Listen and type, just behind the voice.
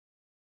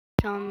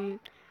Hey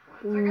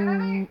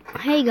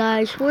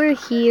guys, we're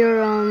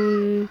here,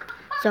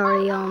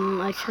 sorry,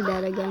 I said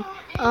that again.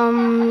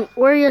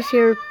 We're just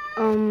here,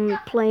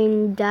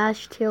 playing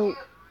Dash Tilt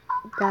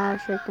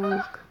Dash, I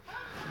think.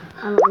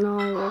 I don't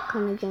know what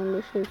kind of game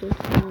this is, it's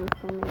kind of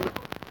funny.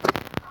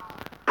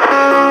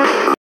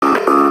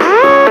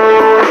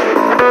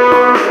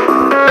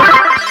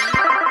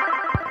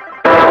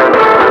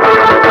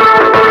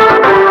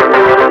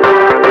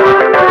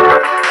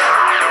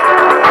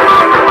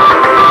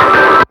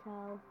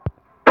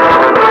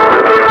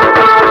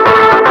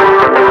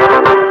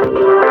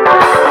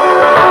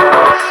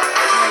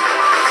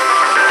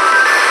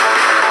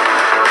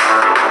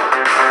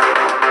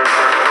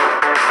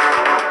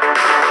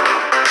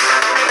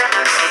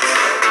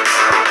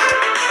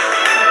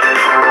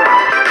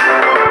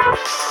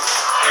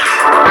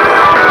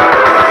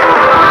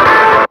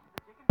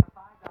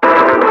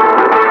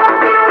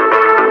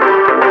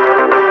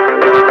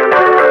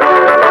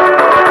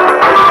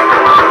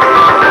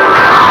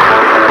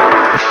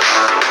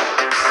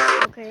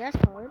 Okay, that's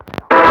hard.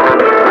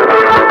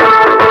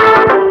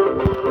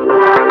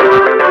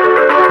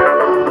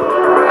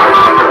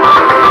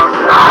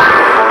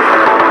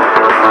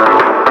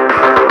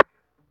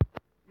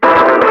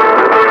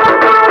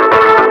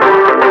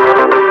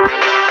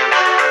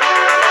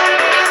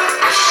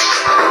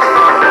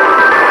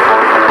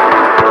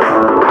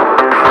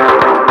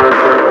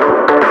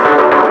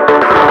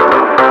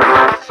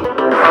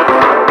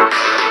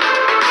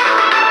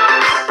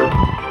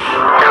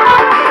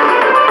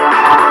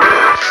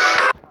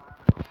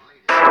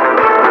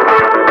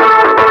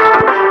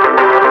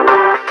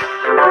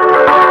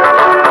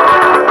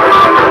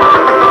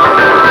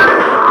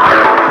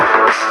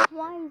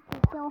 Why is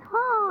this so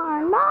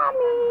hard?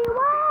 Mommy,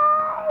 why?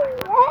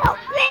 Help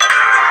me!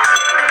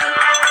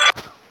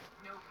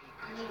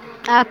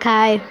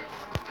 Okay.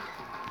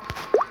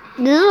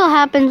 This is what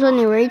happens when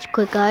you rage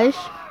quit, guys.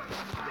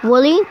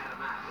 Wooly,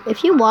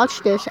 if you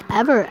watch this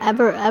ever,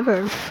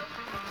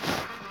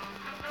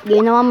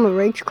 you know I'm a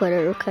rage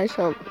quitter, okay?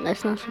 So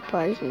that's not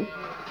surprising.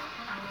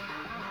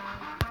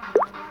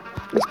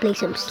 Let's play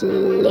some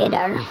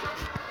Slither.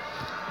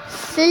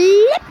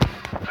 Slip!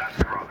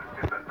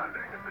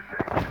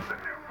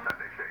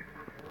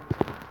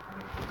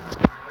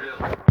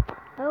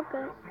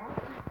 Okay.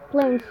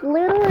 Playing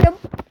Slither. I'm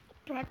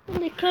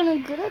practically kind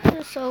of good at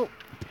this, so.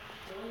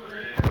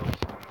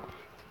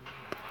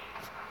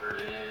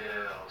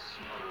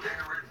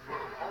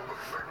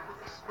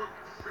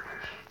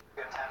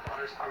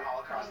 From all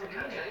across the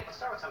country. Let's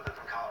start with something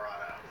from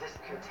Colorado. This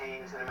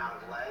contains an amount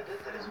of lead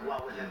that is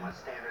well within what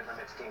standard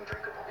limits deemed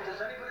drinkable.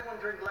 Does anybody want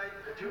to drink lead?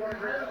 Do you want to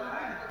drink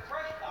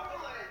fresh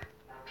lead?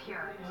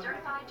 Pure,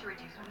 certified to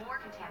reduce more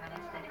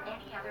contaminants than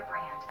any other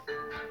brand.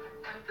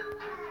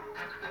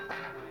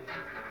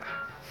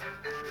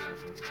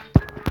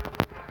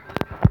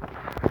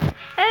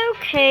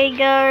 Okay,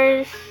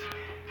 guys.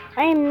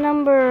 I am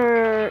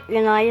number.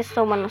 I just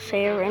don't want to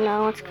say it right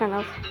now. It's kind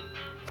of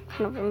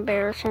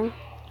embarrassing.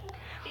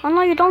 Oh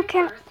no, you don't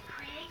care.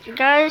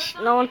 Guys,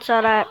 no one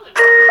said that.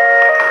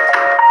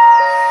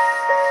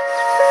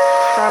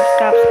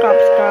 Scrub.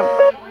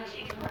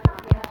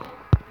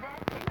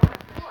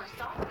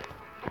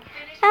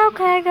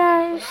 Okay,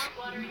 guys.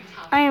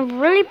 I am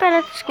really bad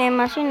at this game,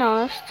 as you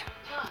noticed.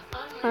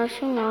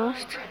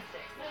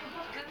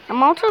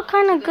 I'm also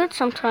kind of good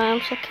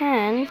sometimes. I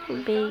can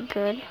be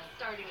good.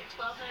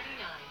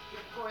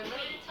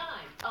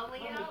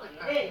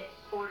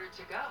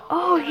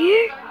 Oh,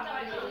 yeah.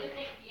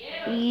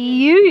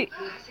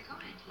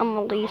 I'm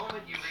a leaf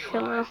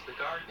killer.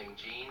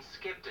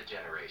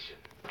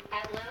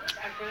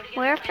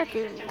 Well,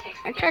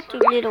 I tried to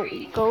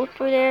go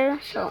through there,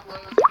 so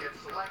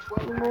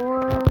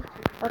more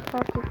I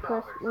tried to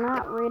just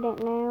not read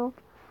it now,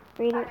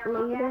 read it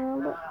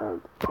later,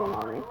 but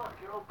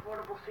Your old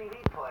portable CD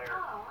player.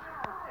 Oh,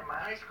 wow. And my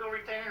high school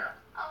retainer.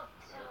 Oh,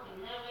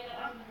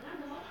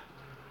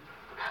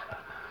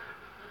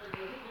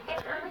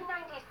 it's early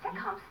 90s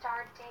sitcom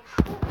star Dave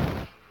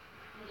Stewart.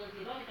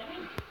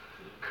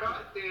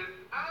 Cut it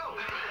out.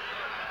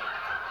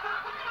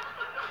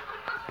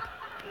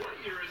 What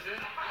year is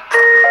it?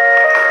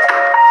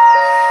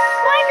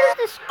 why does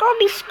the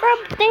scrubby scrub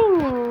thing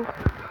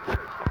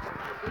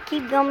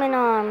keep going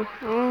on?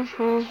 In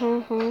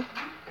 3.5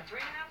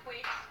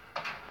 weeks,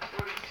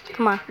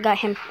 Come on, got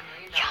him.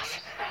 Yes.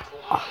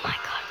 Oh my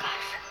God,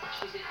 guys.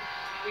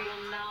 we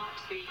will not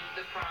be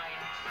the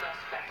prime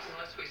suspect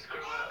unless we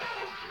screw up.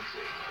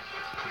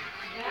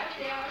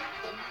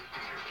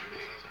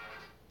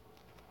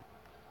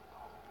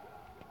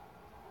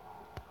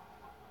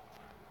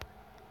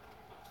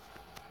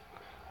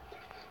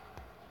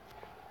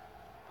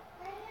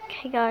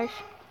 Okay, guys.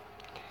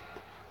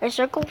 I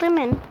circled him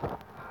in.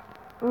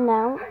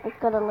 Now I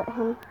gotta let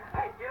him.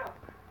 Everybody else.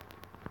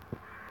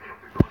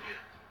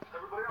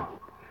 Where all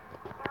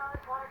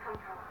this water come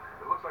from?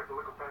 It looks like the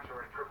liquid pressure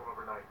rate tripled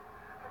overnight.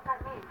 What's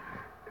that mean?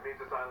 It means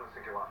this island's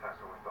sinking a lot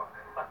faster than we thought.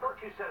 I thought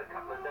you said a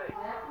couple of days.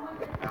 Now,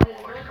 like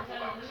a couple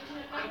of hours.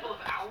 A couple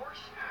of hours?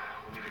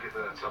 We need to get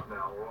get to that sub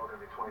now. We're all gonna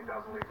be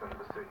 20,000 leagues under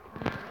the sea.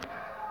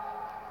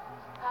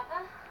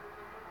 Papa?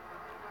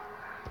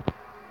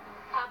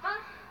 Papa?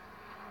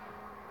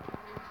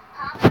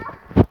 Papa?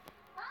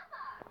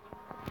 Papa?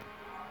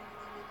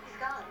 He's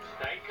gone.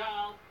 Stay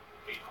calm.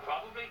 He's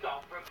probably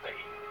gone for a pee.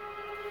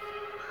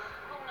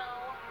 Oh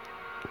no.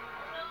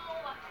 No.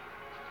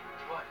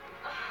 What?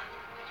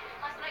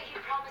 Last night he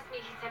promised me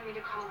he'd send me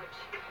to college.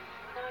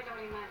 Now I know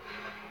what he meant.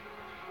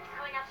 He's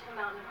going out to the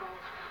Mountain of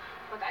Gold.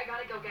 Look, I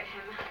gotta go get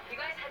him. You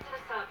guys head to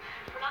the sub.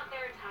 We're not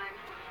there in time.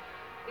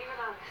 Leave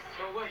without us.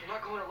 No way, you're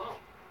not going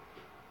alone.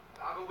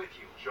 I'll go with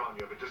you. Sean,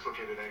 you have a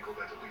dislocated ankle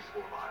that's at least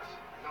 4 miles.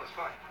 No, it's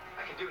fine.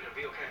 I can do it. It'll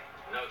be okay.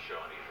 No,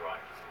 Sean, he's right.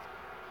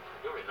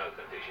 You're in no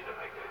condition to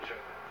make that trip.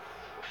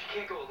 Well, she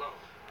can't go alone.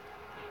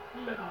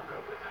 Then I'll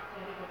go with her.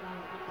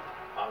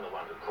 I'm the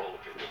one who called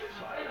you to this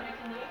island.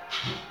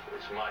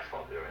 It's my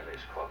fault you're in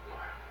this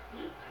quagmire.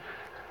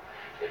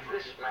 If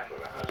this map of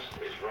ours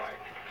is right,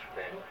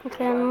 then...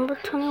 Okay, number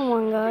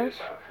 21, guys.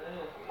 About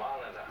a mile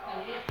and a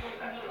half in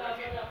that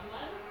direction.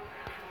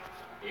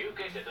 You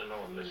get to the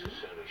Nautilus as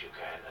soon as you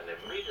can, and then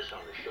meet us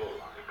on the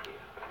shoreline here.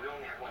 We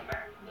only have one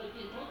map.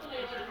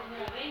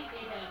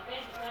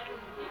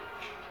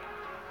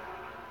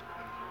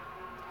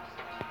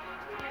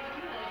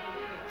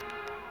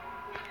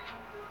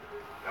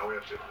 Now we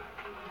have 2.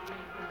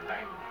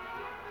 Thank you.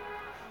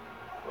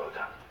 Well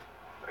done.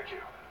 Thank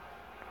you.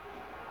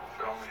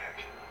 Call me Hank.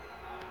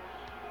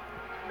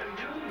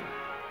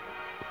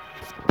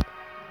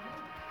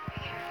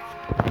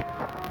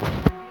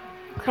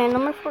 Okay,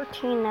 number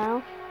 14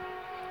 now.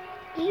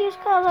 You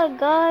just got a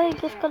guy,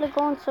 just gotta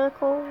go in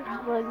circles.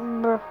 Like,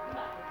 bruh.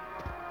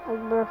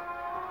 Like, bruh.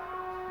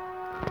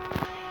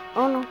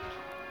 Oh no.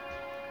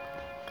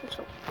 Okay,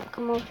 so,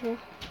 come over here.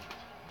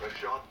 Ready,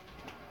 Sean?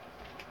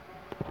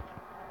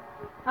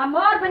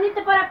 Amor,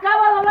 venite para acá,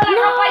 voy a doblar la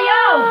ropa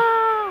yo.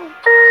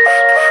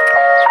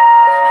 Para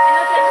que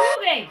no se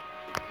arrugue.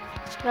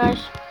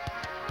 Guys.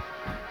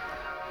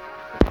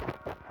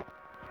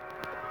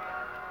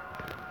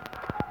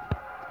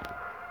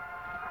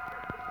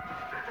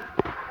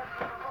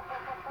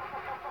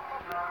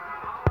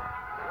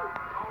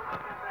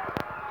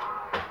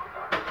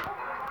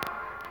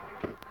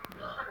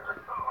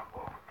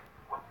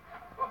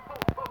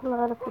 A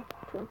lot of people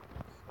to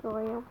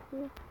story over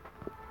here.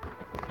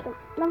 So,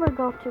 never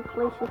go to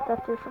places that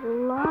there's a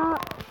lot.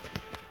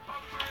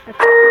 I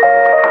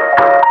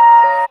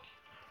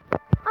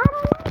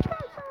don't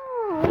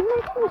like that song. It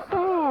makes me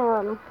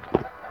sad.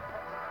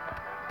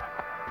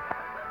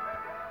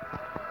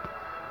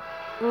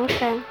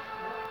 Okay.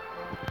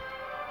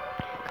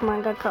 Come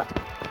on, got caught.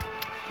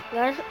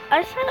 Guys,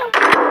 I said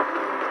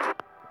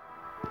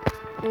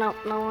no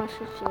one wants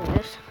to see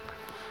this.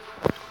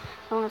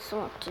 I also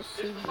want to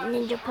see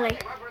Ninja play.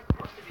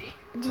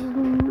 This is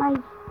my... We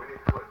need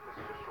to put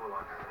this to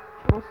shoreline.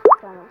 Nice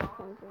kind of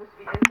thing.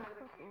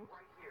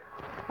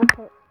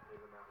 Okay.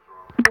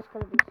 It's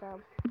gonna be sub.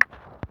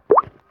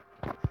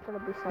 It's gonna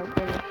be sub,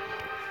 baby.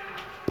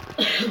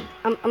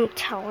 I'm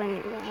telling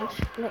you guys.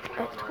 Look,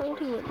 I told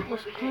you it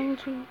was going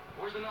to.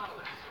 Where's the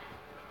Nautilus?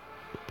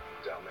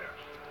 Down there.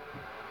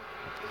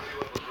 The sea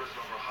level has risen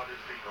over 100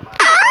 feet in the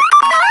last...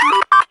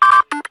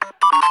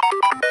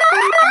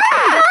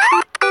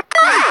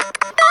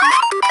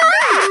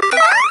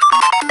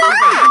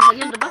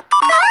 Saliendo, va.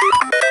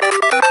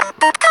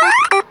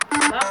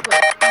 Va, pues.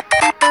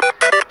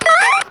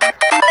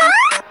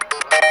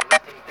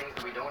 Things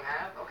that we don't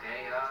have? Okay,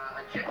 a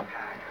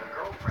jetpack, a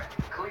girlfriend.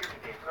 Clearly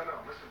they... No,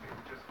 listen to me.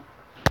 We just...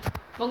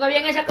 Ponga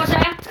bien esa cosa,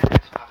 ¿eh?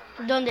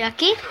 ¿Dónde?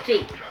 ¿Aquí? Sí.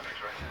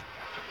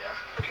 Yeah.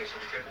 Okay, so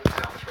we get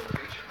salvage from the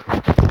beach.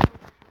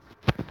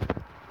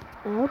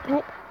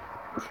 Okay.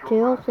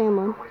 Still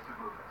salmon. Wasted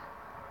movements.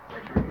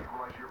 Make sure you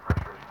equalize your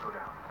pressure as you go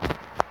down.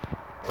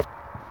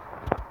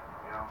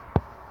 You know,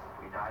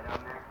 we die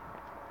down there,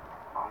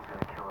 Mom's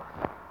gonna kill us.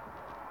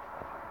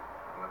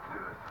 Let's do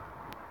this.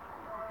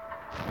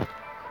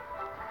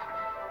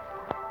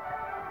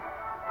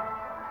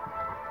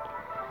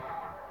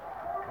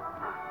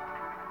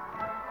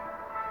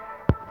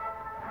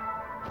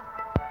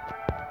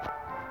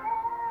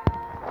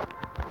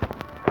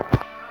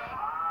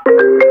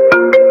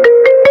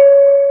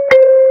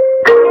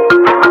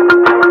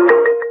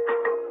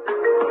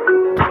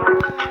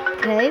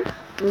 Okay.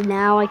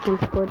 Now I can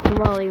put the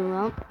volume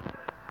up.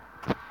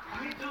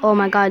 Oh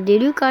my god,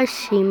 did you guys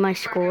see my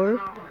score?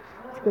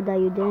 It's good that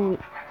you didn't.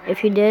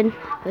 If you did,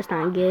 that's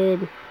not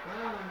good.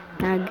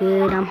 Not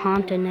good, I'm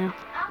haunted now.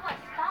 Papa,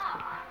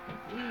 stop.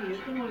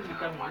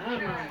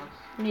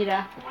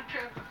 Mira.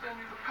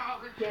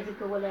 ¿Qué hace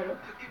que huele a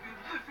ropa?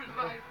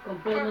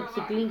 Compré un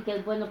Oxyclean que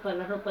es bueno para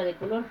la ropa de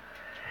color.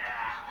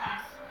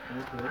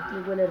 Y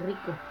huele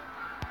rico.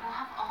 We'll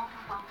have all the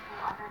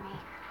buffalo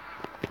underneath.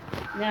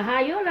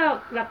 Ajá, yo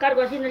la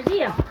cargo así en el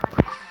día.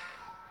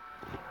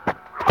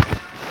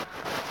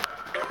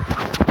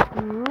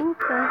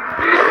 Okay.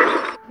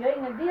 Yo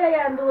en el día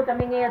ya anduvo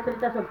también ella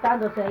solita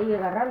soltándose ahí,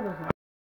 agarrándose.